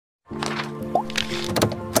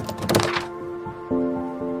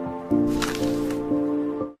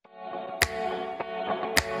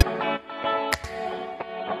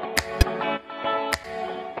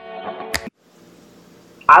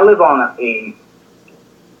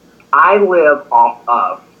I live off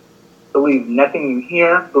of believe nothing you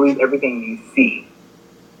hear, believe everything you see.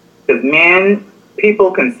 Because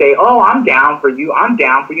people can say, oh, I'm down for you.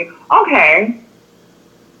 Okay.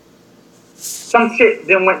 Some shit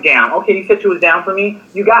then went down. Okay, you said you was down for me.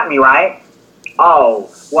 You got me, right? Oh,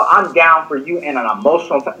 well, I'm down for you in an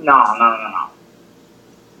emotional... No.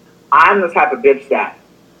 I'm the type of bitch that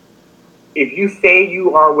if you say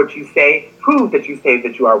you are what you say, prove that you say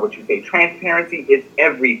that you are what you say. Transparency is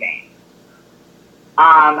everything.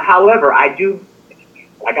 However, I do,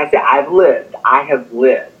 like I said, I have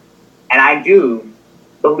lived. And I do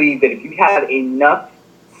believe that if you have enough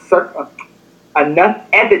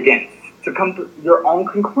evidence to come to your own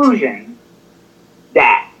conclusion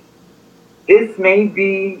that there may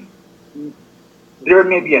be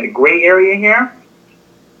a gray area here.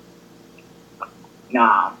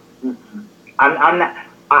 Nah. I'm not.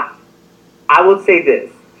 I will say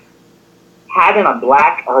this. Having a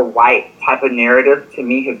black or white type of narrative to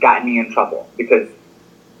me has gotten me in trouble because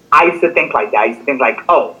I used to think like that. I used to think like,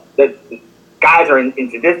 oh, the guys are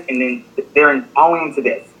into this and then they're only into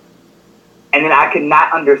this. And then I could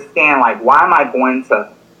not understand, like, why am I going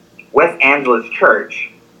to West Angeles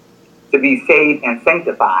Church to be saved and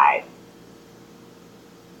sanctified?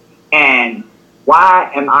 And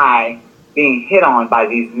why am I being hit on by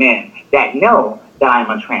these men that know that I'm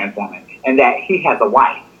a trans woman and that he has a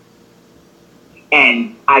wife?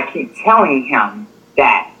 And I keep telling him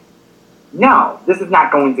that, no, this is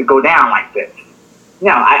not going to go down like this.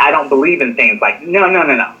 No, I don't believe in things like,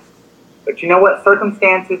 no. But you know what?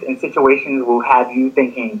 Circumstances and situations will have you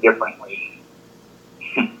thinking differently.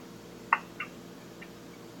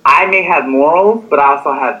 I may have morals, but I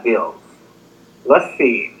also have bills. Let's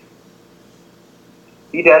see.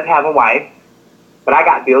 He does have a wife, but I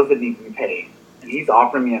got bills that need to be paid. And he's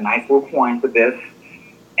offering me a nice little coin for this.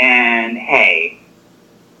 And hey,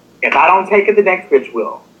 if I don't take it, the next bitch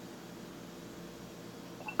will.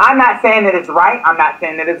 I'm not saying that it's right. I'm not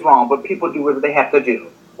saying that it's wrong. But people do what they have to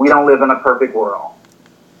do. We don't live in a perfect world.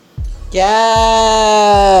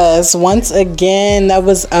 Yes. Once again, that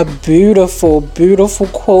was a beautiful, beautiful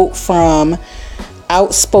quote from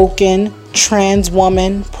outspoken trans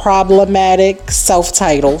woman, problematic,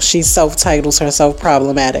 self-titled. She self-titles herself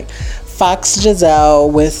problematic.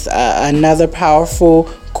 foxxjazell with another powerful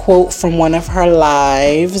quote from one of her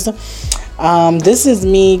lives. This is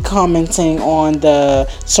me commenting on the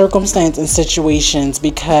circumstance and situations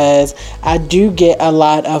because I do get a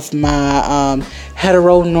lot of my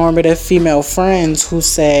heteronormative female friends who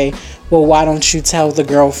say, well, why don't you tell the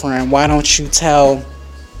girlfriend? Why don't you tell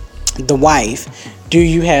the wife? Do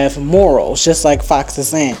you have morals? Just like Fox is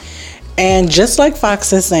saying. And just like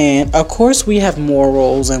Fox is saying, of course we have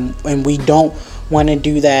morals and we don't want to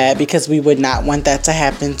do that because we would not want that to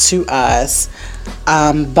happen to us.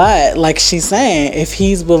 But like she's saying, if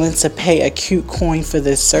he's willing to pay a cute coin for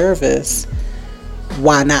this service,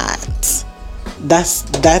 why not?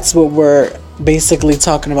 That's what we're basically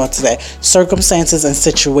talking about today. Circumstances and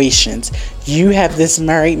situations. You have this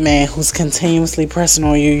married man who's continuously pressing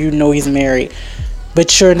on you. You know he's married,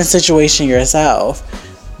 but you're in a situation yourself.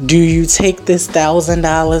 Do you take this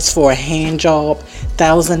 $1,000 for a hand job,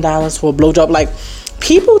 $1,000 for a blowjob? Like,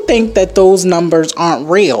 people think that those numbers aren't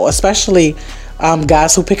real, especially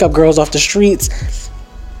guys who pick up girls off the streets.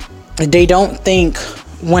 They don't think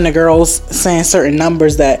when a girl's saying certain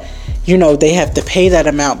numbers that, you know, they have to pay that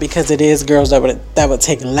amount because it is girls that would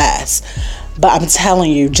take less. But I'm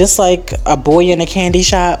telling you, just like a boy in a candy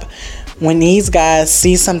shop, when these guys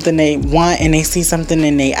see something they want and they see something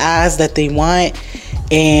in their eyes that they want,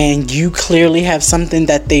 and you clearly have something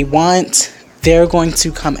that they want, they're going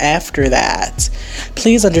to come after that.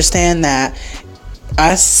 Please understand that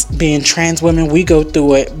us being trans women, we go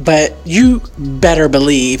through it, but you better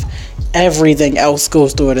believe everything else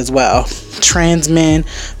goes through it as well. Trans men,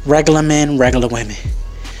 regular women,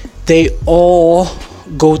 they all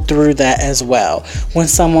go through that as well. When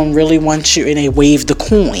someone really wants you and they wave the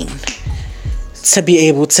coin to be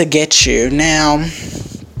able to get you. Now,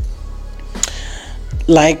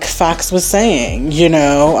 like Fox was saying, you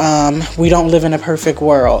know, we don't live in a perfect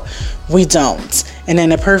world. We don't. And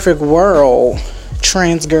in a perfect world,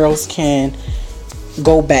 trans girls can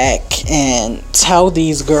go back and tell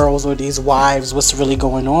these girls or these wives what's really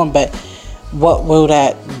going on. But what will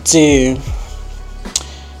that do?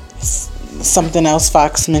 Something else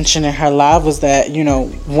Fox mentioned in her live was that, you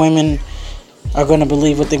know, women are going to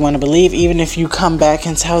believe what they want to believe, even if you come back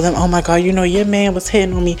and tell them, oh my God, you know, your man was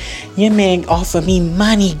hitting on me. Your man offered me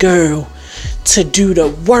money, girl, to do the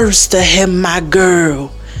worst to him, my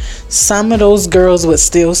girl. some of those girls would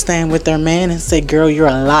still stand with their man and say, girl, you're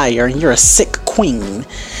a liar and you're a sick queen.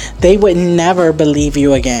 They would never believe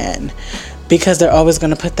you again because they're always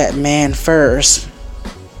going to put that man first.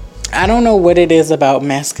 I don't know what it is about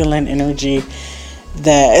masculine energy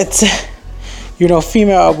that,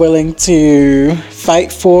 female are willing to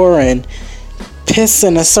fight for and piss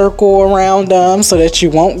in a circle around them so that you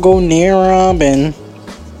won't go near them. And,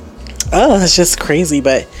 it's just crazy.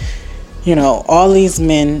 But, all these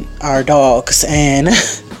men are dogs. And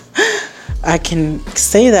I can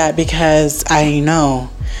say that because I know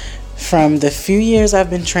from the few years I've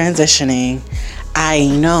been transitioning, I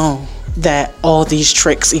know that all these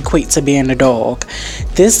tricks equate to being a dog.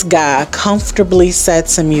 This guy comfortably said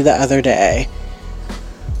to me the other day,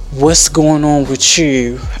 what's going on with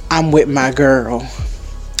you? I'm with my girl.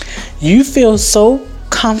 You feel so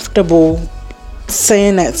comfortable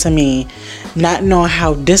saying that to me, not knowing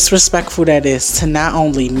how disrespectful that is to not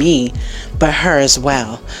only me, but her as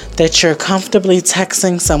well. That you're comfortably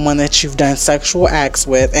texting someone that you've done sexual acts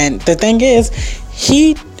with. And the thing is,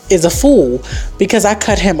 he is a fool because I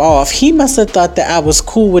cut him off. He must have thought that I was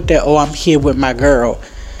cool with that. Oh, I'm here with my girl.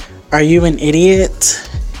 Are you an idiot?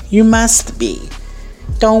 You must be.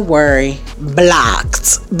 Don't worry.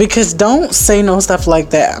 Blocked. Because don't say no stuff like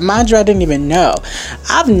that. Mind you, I didn't even know.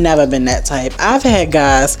 I've never been that type. I've had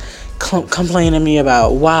guys complain to me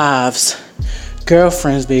about wives,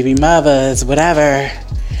 girlfriends, baby mothers, whatever.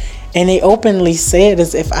 And they openly say it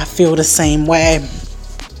as if I feel the same way.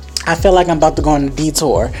 I feel like I'm about to go on a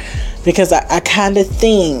detour because I kind of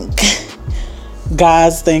think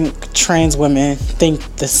guys think trans women think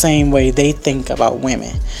the same way they think about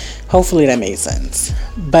women. Hopefully that made sense.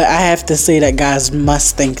 But I have to say that guys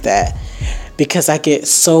must think that because I get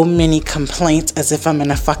so many complaints as if I'm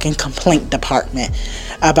in a fucking complaint department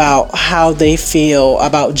about how they feel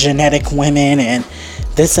about genetic women and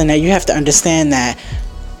this and that. You have to understand that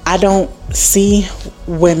I don't see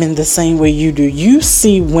women the same way you do. You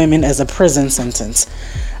see women as a prison sentence.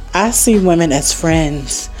 I see women as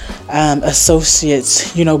friends,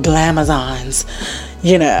 associates, glamazons.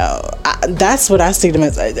 That's what I see them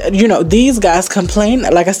as. These guys complain,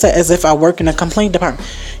 like I said, as if I work in a complaint department.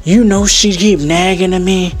 She keep nagging at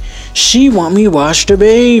me. She want me wash the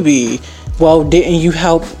baby. Well, didn't you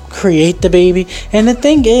help create the baby? And the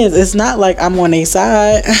thing is, it's not like I'm on their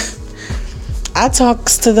side. I talk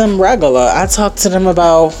to them regular. I talk to them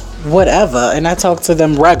about whatever, and I talk to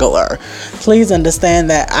them regular. Please understand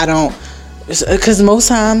that I don't, because most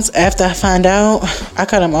times after I find out, I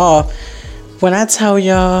cut them off. When I tell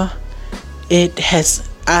y'all, it has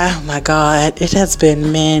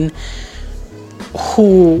been men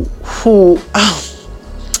who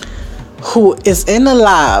is in the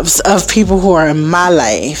lives of people who are in my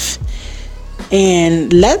life.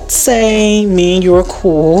 And let's say me and you are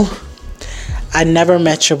cool. I never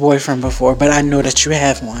met your boyfriend before, but I know that you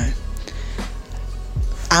have one.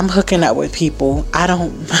 I'm hooking up with people. I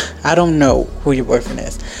don't know who your boyfriend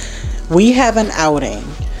is. We have an outing,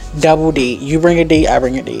 double date. You bring a date, I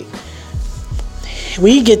bring a date.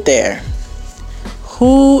 We get there.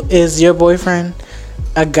 Who is your boyfriend?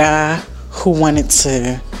 A guy who wanted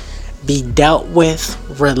to be dealt with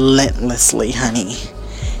relentlessly, honey.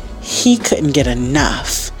 He couldn't get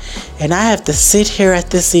enough. And I have to sit here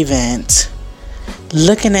at this event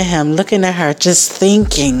looking at him, looking at her, just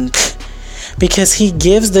thinking, because he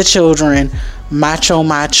gives the children macho,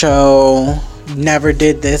 never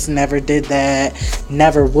did this, never did that,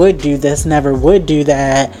 never would do this, never would do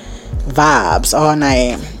that vibes all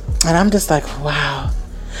night. And I'm just like, wow.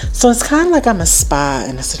 So it's kind of like I'm a spy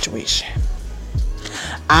in a situation.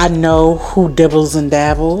 I know who dibbles and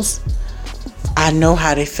dabbles. I know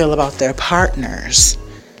how they feel about their partners.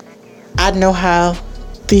 I know how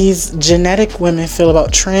these genetic women feel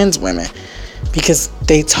about trans women because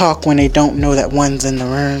they talk when they don't know that one's in the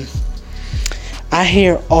room. I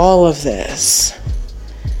hear all of this.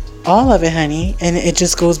 All of it, honey. And it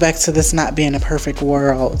just goes back to this not being a perfect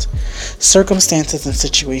world. Circumstances and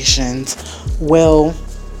situations will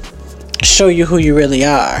show you who you really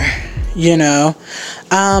are.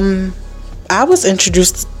 I was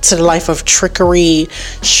introduced to the life of trickery,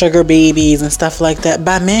 sugar babies, and stuff like that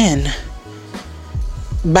by men.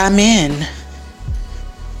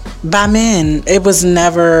 It was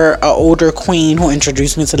never an older queen who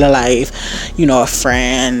introduced me to the life, a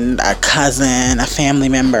friend, a cousin, a family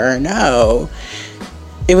member. No,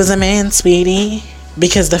 it was a man, sweetie,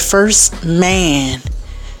 because the first man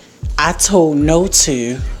I told no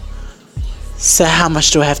to said, how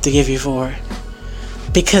much do I have to give you for it?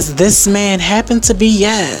 Because this man happened to be,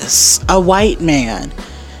 yes, a white man,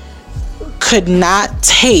 could not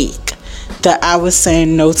take that I was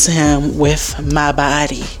saying no to him with my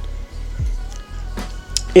body.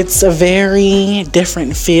 It's a very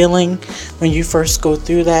different feeling when you first go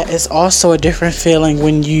through that. It's also a different feeling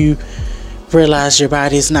when you realize your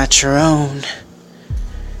body's not your own.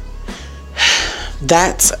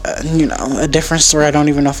 That's, a different story. I don't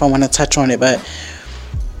even know if I want to touch on it, but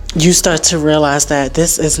you start to realize that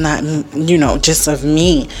this is not, just of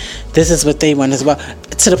me. This is what they want as well.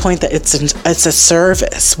 To the point that it's a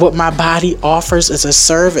service. What my body offers is a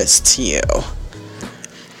service to you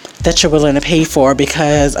that you're willing to pay for,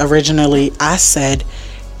 because originally I said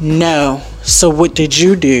no. So what did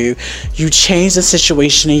you do? You changed the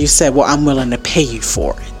situation and you said, well, I'm willing to pay you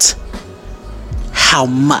for it. How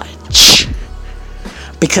much?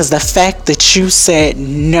 Because the fact that you said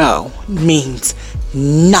no means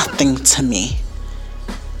nothing to me.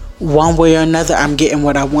 One way or another, I'm getting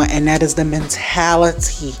what I want, and that is the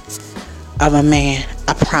mentality of a man.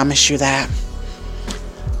 I promise you that.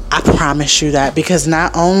 I promise you that, because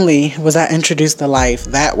not only was I introduced to life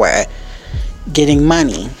that way, getting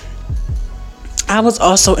money, I was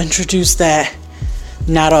also introduced that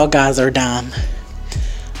not all guys are dumb.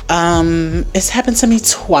 It's happened to me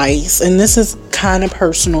twice, and this is kind of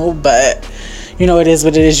personal, but it is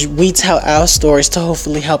what it is. We tell our stories to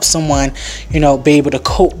hopefully help someone, be able to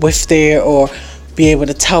cope with or be able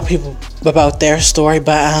to tell people about their story.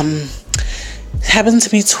 But it happened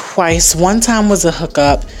to me twice. One time was a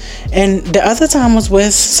hookup, and the other time was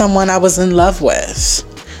with someone I was in love with.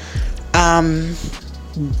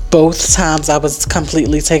 Both times I was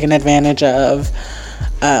completely taken advantage of.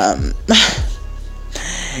 And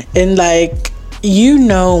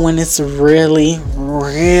when it's really,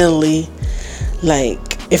 really,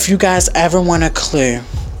 if you guys ever want a clue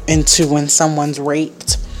into when someone's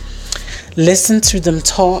raped, listen to them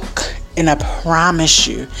talk, and I promise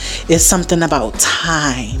you, it's something about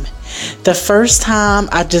time. The first time,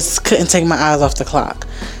 I just couldn't take my eyes off the clock,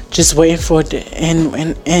 just waiting for it to end.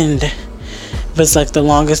 It was the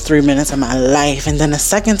longest 3 minutes of my life. And then the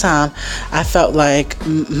second time, I felt like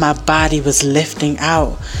my body was lifting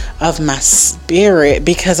out of my spirit,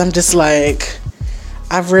 because I'm just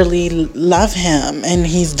I really love him, and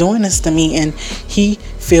he's doing this to me, and he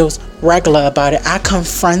feels regular about it. I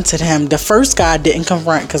confronted him. The first guy I didn't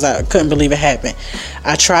confront because I couldn't believe it happened.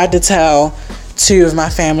 I tried to tell 2 of my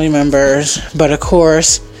family members, but of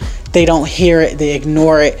course they don't hear it, they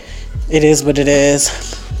ignore it. It is what it is.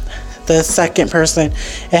 The second person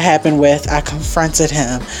it happened with, I confronted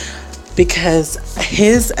him, because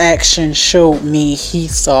his action showed me he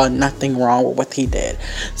saw nothing wrong with what he did.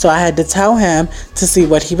 So I had to tell him to see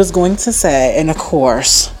what he was going to say. And of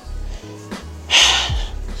course,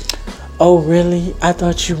 oh really? I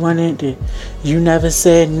thought you wanted it. You never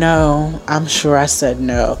said no. I'm sure I said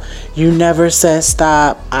no. You never said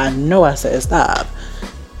stop. I know I said stop.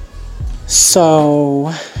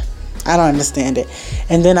 So I don't understand it.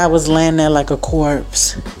 And then I was laying there like a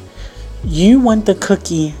corpse. You want the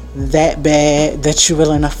cookie that bad that you're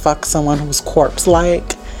willing to fuck someone who's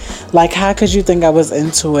corpse-like? How could you think I was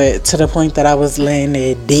into it to the point that I was laying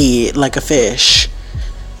there dead like a fish?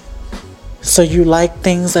 So you like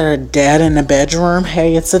things that are dead in the bedroom?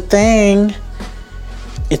 Hey, it's a thing.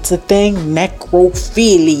 It's a thing.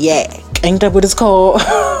 Necrophiliac. Ain't that what it's called?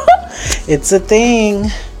 It's a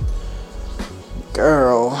thing.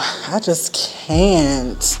 Girl, I just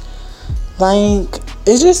can't.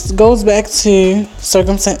 It just goes back to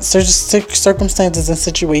circumstances and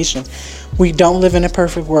situations. We don't live in a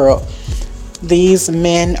perfect world. These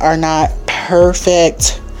men are not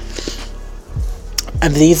perfect.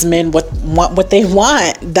 And these men want what they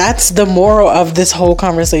want. That's the moral of this whole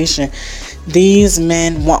conversation. These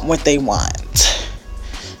men want what they want.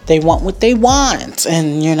 They want what they want.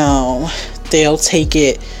 And, they'll take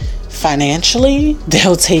it financially.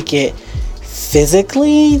 They'll take it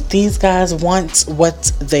physically. These guys want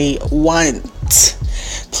what they want.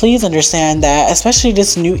 Please understand that, especially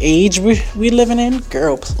this new age we living in.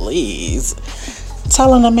 Girl, please.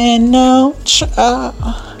 Telling a man no,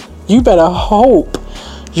 you better hope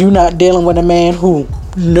you're not dealing with a man who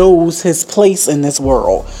knows his place in this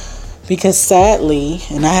world. Because sadly,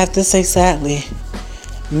 and I have to say sadly,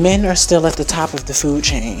 men are still at the top of the food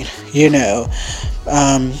chain.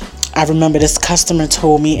 I remember this customer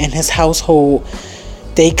told me in his household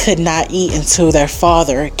they could not eat until their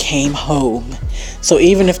father came home. So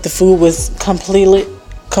even if the food was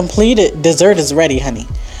completed, dessert is ready, honey.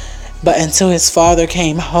 But until his father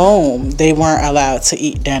came home, they weren't allowed to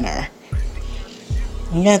eat dinner.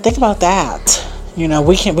 Yeah, think about that.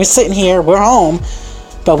 We're sitting here, we're home,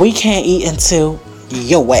 but we can't eat until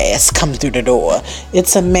your ass come through the door.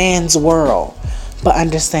 It's a man's world. But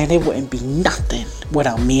understand, it wouldn't be nothing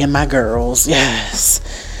without me and my girls. Yes.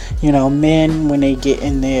 You know, men, when they get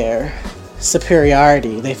in their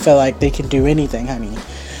superiority, they feel like they can do anything, honey.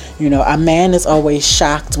 You know, a man is always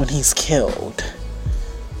shocked when he's killed.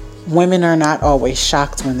 Women are not always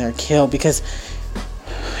shocked when they're killed because,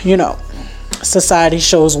 you know, society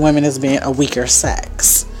shows women as being a weaker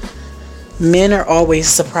sex. Men are always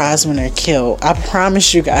surprised when they're killed. I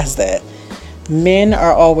promise you guys that. Men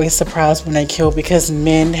are always surprised when they're killed because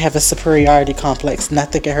men have a superiority complex.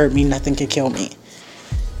 Nothing can hurt me, nothing can kill me.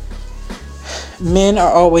 Men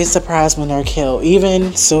are always surprised when they're killed.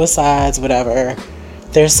 Even suicides, whatever.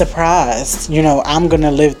 They're surprised. You know, I'm going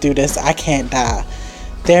to live through this. I can't die.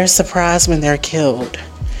 They're surprised when they're killed.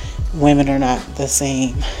 Women are not the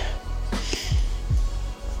same.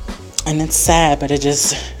 And it's sad, but it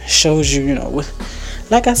just shows you, you know,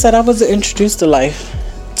 like I said, I was introduced to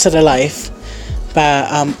the life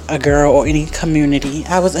by a girl or any community.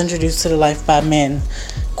 I was introduced to the life by men,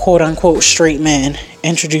 quote unquote straight men,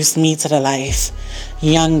 introduced me to the life.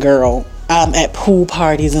 Young girl, at pool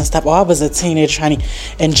parties and stuff. I was a teenager, honey,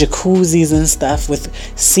 in jacuzzis and stuff with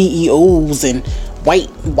CEOs and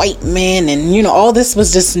white men, and you know, all this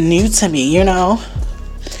was just new to me, you know,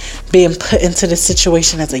 being put into the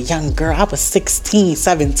situation as a young girl. I was 16,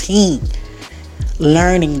 17,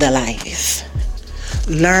 learning the life,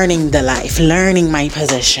 learning my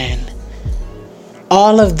position.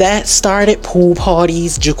 All of that started pool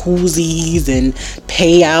parties, jacuzzis, and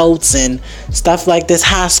payouts and stuff like this.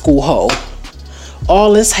 High school hoe.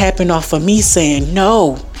 All this happened off of me saying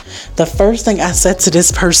no. The first thing I said to this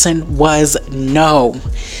person was no.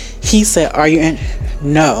 He said, "Are you in?"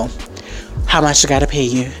 No. How much I gotta pay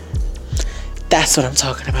you? That's what I'm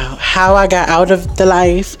talking about. How I got out of the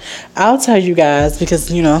life, I'll tell you guys, because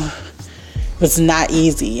you know, it was not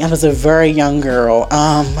easy. I was a very young girl.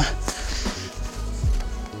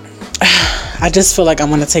 I just feel like I'm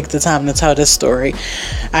going to take the time to tell this story.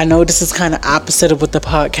 I know this is kind of opposite of what the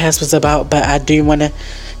podcast was about, but I do want to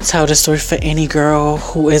tell the story for any girl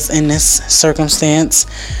who is in this circumstance.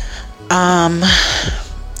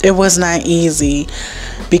 It was not easy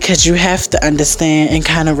because you have to understand and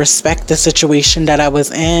kind of respect the situation that I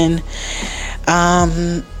was in.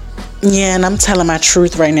 Yeah, and I'm telling my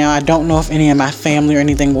truth right now. I don't know if any of my family or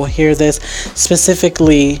anything will hear this.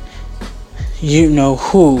 Specifically, you know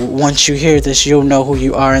who. Once you hear this, you'll know who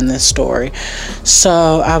you are in this story.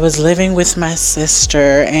 So I was living with my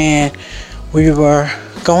sister and we were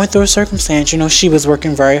going through a circumstance. You know, she was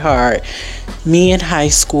working very hard. Me in high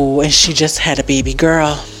school, and she just had a baby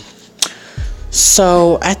girl.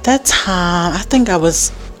 So at that time, I think I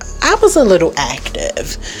was a little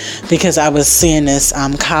active because I was seeing this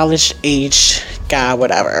college age guy,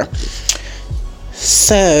 whatever.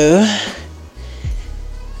 So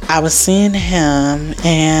I was seeing him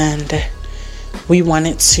and we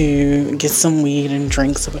wanted to get some weed and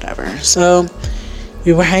drinks or whatever. So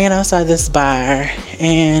we were hanging outside this bar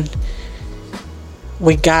and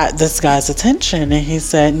we got this guy's attention and he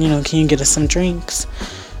said, you know, can you get us some drinks?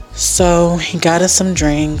 So he got us some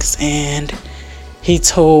drinks and he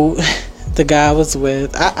told the guy I was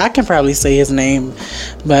with, I can probably say his name,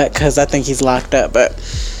 but because I think he's locked up, but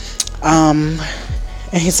and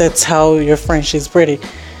he said, tell your friend she's pretty.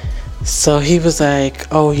 So he was like,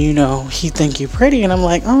 oh, you know, he think you pretty. And I'm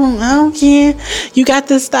like, oh, I don't care. You got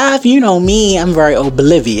this stuff. You know me. I'm very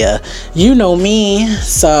oblivious. You know me.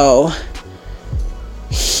 So,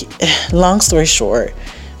 long story short,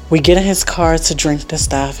 we get in his car to drink the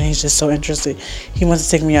stuff. And he's just so interested. He wants to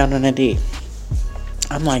take me out on a date.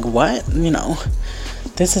 I'm like, what? You know,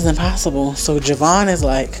 this is impossible. So Javon is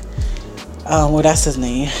like, well, that's his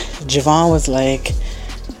name. Javon was like,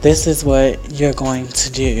 this is what you're going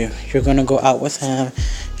to do. You're going to go out with him.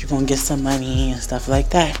 You're going to get some money and stuff like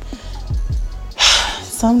that.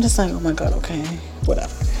 So I'm just like, oh my God, okay,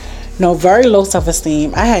 whatever. No, very low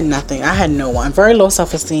self-esteem. I had nothing. I had no one. Very low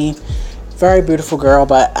self-esteem. Very beautiful girl,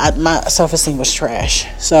 but my self-esteem was trash.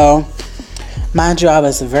 So, mind you, I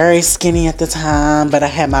was very skinny at the time, but I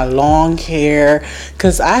had my long hair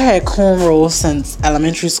because I had cornrows since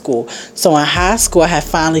elementary school. So in high school, I had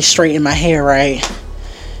finally straightened my hair right.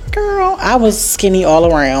 Girl, I was skinny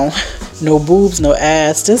all around. No boobs, no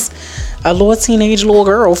ass. Just a teenage little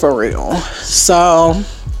girl for real. So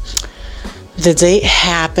the date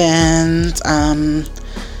happened.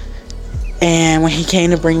 And when he came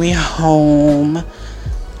to bring me home,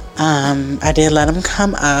 I did let him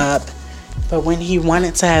come up. But when he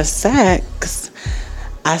wanted to have sex,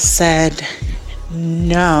 I said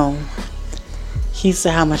no. He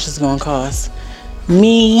said, how much is it going to cost?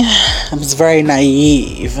 Me, I was very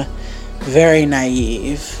naive.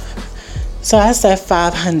 So I said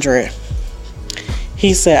 500.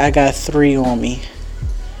 He said, I got 3 on me.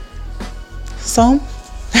 So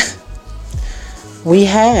we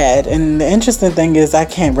had, and the interesting thing is I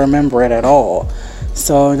can't remember it at all.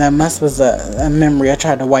 So that was a memory I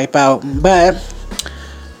tried to wipe out. But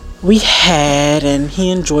we had, and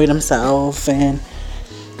he enjoyed himself, and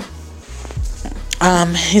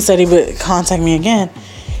he said he would contact me again,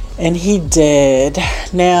 and he did.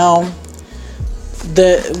 Now,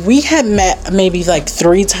 we had met maybe like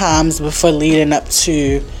 3 times before leading up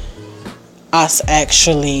to us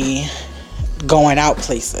actually going out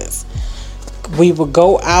places. We would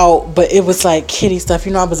go out, but it was like kiddie stuff.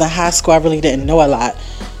 I was in high school. I really didn't know a lot.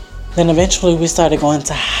 Then eventually we started going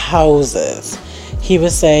to houses. He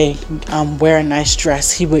would say, wear a nice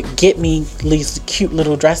dress. He would get me these cute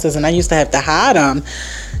little dresses, and I used to have to hide them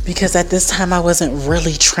because at this time I wasn't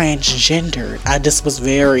really transgendered. I just was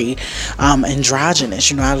very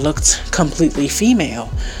androgynous. I looked completely female.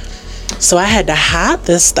 So I had to hide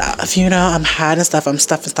this stuff. I'm hiding stuff. I'm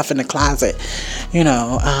stuffing stuff in the closet,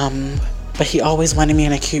 but he always wanted me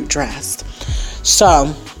in a cute dress.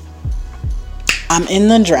 So I'm in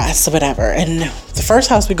the dress or whatever. And the first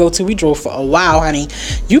house we go to, we drove for a while, honey.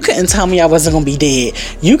 You couldn't tell me I wasn't going to be dead.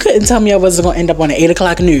 You couldn't tell me I wasn't going to end up on the 8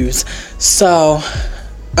 o'clock news. So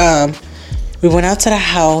we went out to the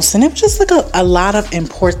house, and it was just like a lot of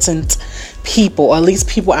important people, or at least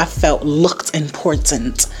people I felt looked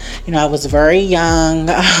important. I was very young,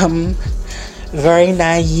 very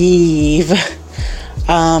naive.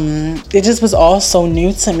 It just was all so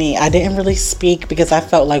new to me. I didn't really speak because I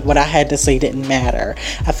felt like what I had to say didn't matter.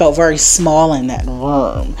 I felt very small in that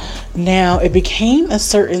room. Now, it became a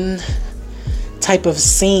certain type of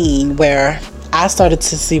scene where I started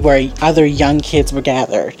to see where other young kids were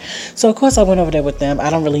gathered. So, of course, I went over there with them. I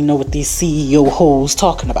don't really know what these CEO hoes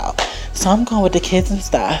talking about. So, I'm going with the kids and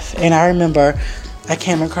stuff. And I remember I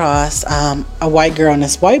came across a white girl and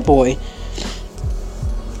this white boy.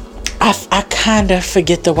 I kind of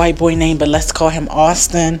forget the white boy name, but let's call him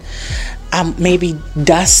Austin. Maybe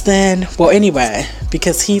Dustin. Well, anyway,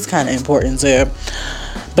 because he's kind of important too.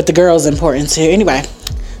 But the girl's important too. Anyway,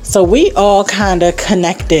 so we all kind of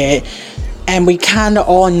connected, and we kind of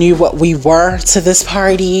all knew what we were to this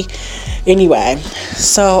party. Anyway,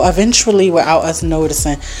 so eventually, without us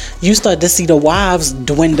noticing, you start to see the wives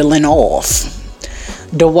dwindling off.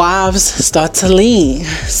 The wives start to leave.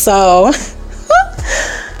 So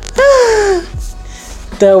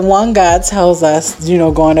the one guy tells us,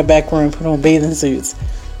 go in the back room, put on bathing suits.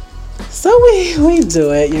 So we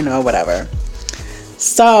do it, whatever.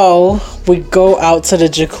 So we go out to the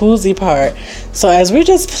jacuzzi part. So as we're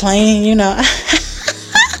just playing,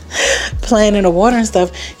 playing in the water and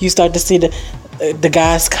stuff, you start to see the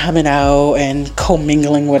guys coming out and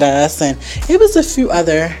commingling with us. And it was a few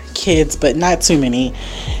other kids, but not too many.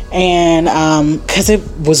 And because it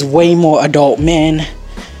was way more adult men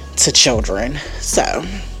to children. So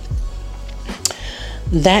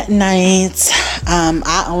that night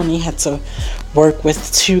I only had to work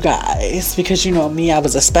with 2 guys because me, I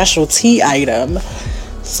was a specialty item,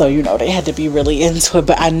 so they had to be really into it.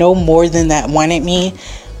 But I know more than that wanted me.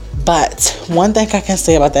 But one thing I can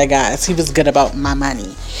say about that guy is he was good about my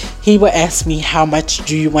money. He would ask me, how much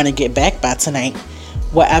do you want to get back by tonight?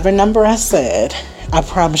 Whatever number I said, I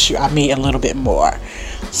promise you I made a little bit more.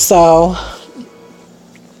 So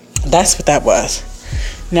that's what that was.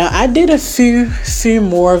 Now, I did a few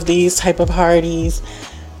more of these type of parties,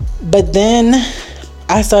 but then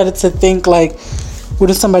I started to think, like,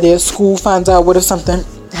 what if somebody at school finds out? What if something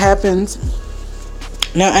happens?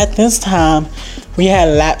 Now, at this time, we had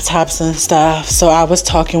laptops and stuff, so I was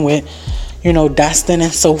talking with, Dustin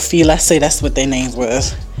and Sophie. Let's say that's what their names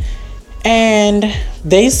was. And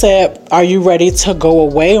they said, are you ready to go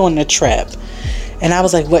away on the trip? And I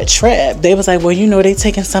was like, what trip? They was like, well, they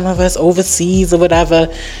taking some of us overseas or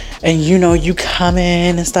whatever. And, you come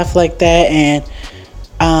in and stuff like that.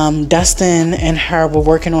 And Dustin and her were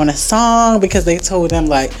working on a song because they told them,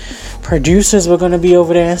 like, producers were going to be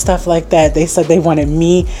over there and stuff like that. They said they wanted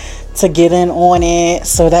me to get in on it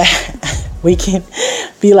so that we can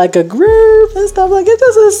be like a group and stuff like it.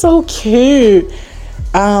 This is so cute.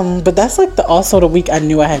 But that's like also the week I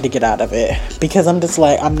knew I had to get out of it because I'm just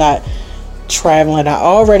like, I'm not traveling. I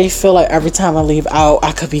already feel like every time I leave out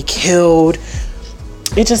I could be killed.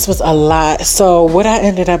 It just was a lot. So what I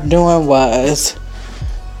ended up doing was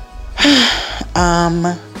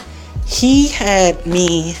he had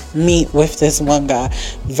me meet with this one guy,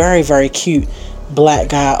 very, very cute black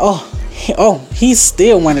guy. He's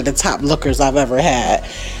still one of the top lookers I've ever had.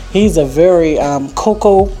 He's a very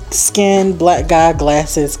cocoa skin, black guy,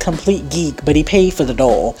 glasses, complete geek, but he paid for the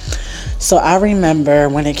doll. So I remember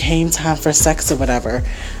when it came time for sex or whatever,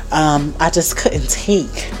 I just couldn't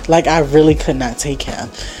take, like, I really could not take him.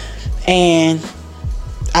 And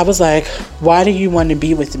I was like, why do you want to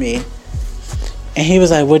be with me? And he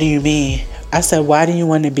was like, what do you mean? I said, why do you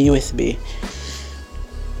want to be with me?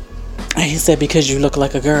 And he said, because you look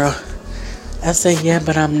like a girl. I said, yeah,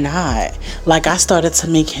 but I'm not. Like, I started to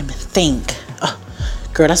make him think, oh,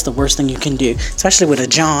 girl, that's the worst thing you can do. Especially with a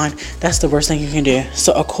John, that's the worst thing you can do.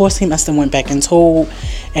 So, of course, he must have went back and told.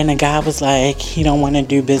 And the guy was like, he don't want to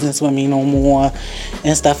do business with me no more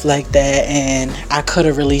and stuff like that. And I could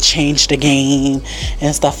have really changed the game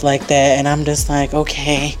and stuff like that. And I'm just like,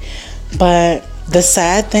 okay. But the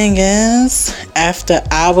sad thing is, after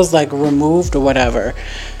I was like removed or whatever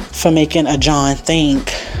for making a John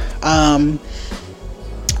think,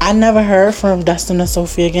 I never heard from Dustin and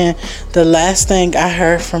Sophie again. The last thing I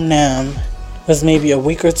heard from them was maybe a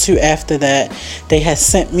week or two after that. They had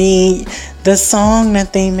sent me the song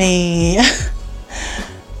that they made.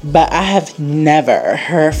 But I have never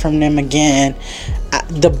heard from them again.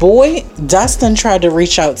 The boy, Dustin, tried to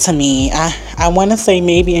reach out to me. I want to say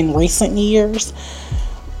maybe in recent years.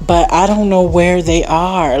 But I don't know where they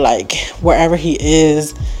are. Like, wherever he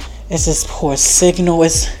is, it's just poor signal.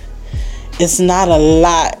 It's not a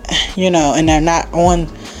lot, you know, and they're not on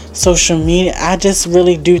social media. I just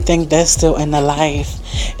really do think they're still in the life.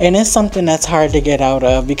 And it's something that's hard to get out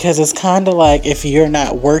of, because it's kind of like if you're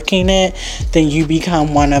not working it, then you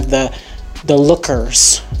become one of the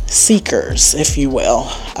lookers, seekers, if you will.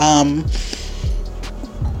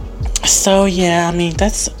 So yeah, I mean,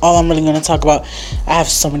 that's all I'm really going to talk about. I have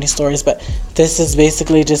so many stories, but this is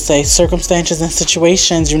basically just say circumstances and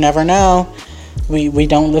situations. You never know. We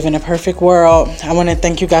don't live in a perfect world. I want to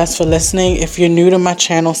thank you guys for listening. If you're new to my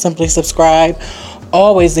channel, simply subscribe.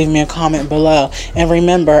 Always leave me a comment below. And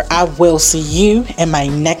remember, I will see you in my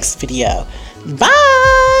next video. Bye!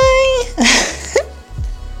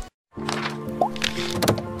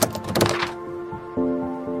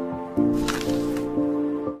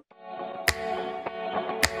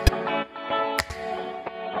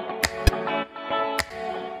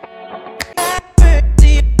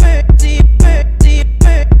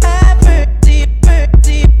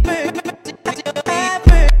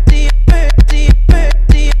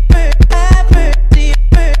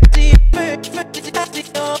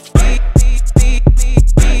 Deep,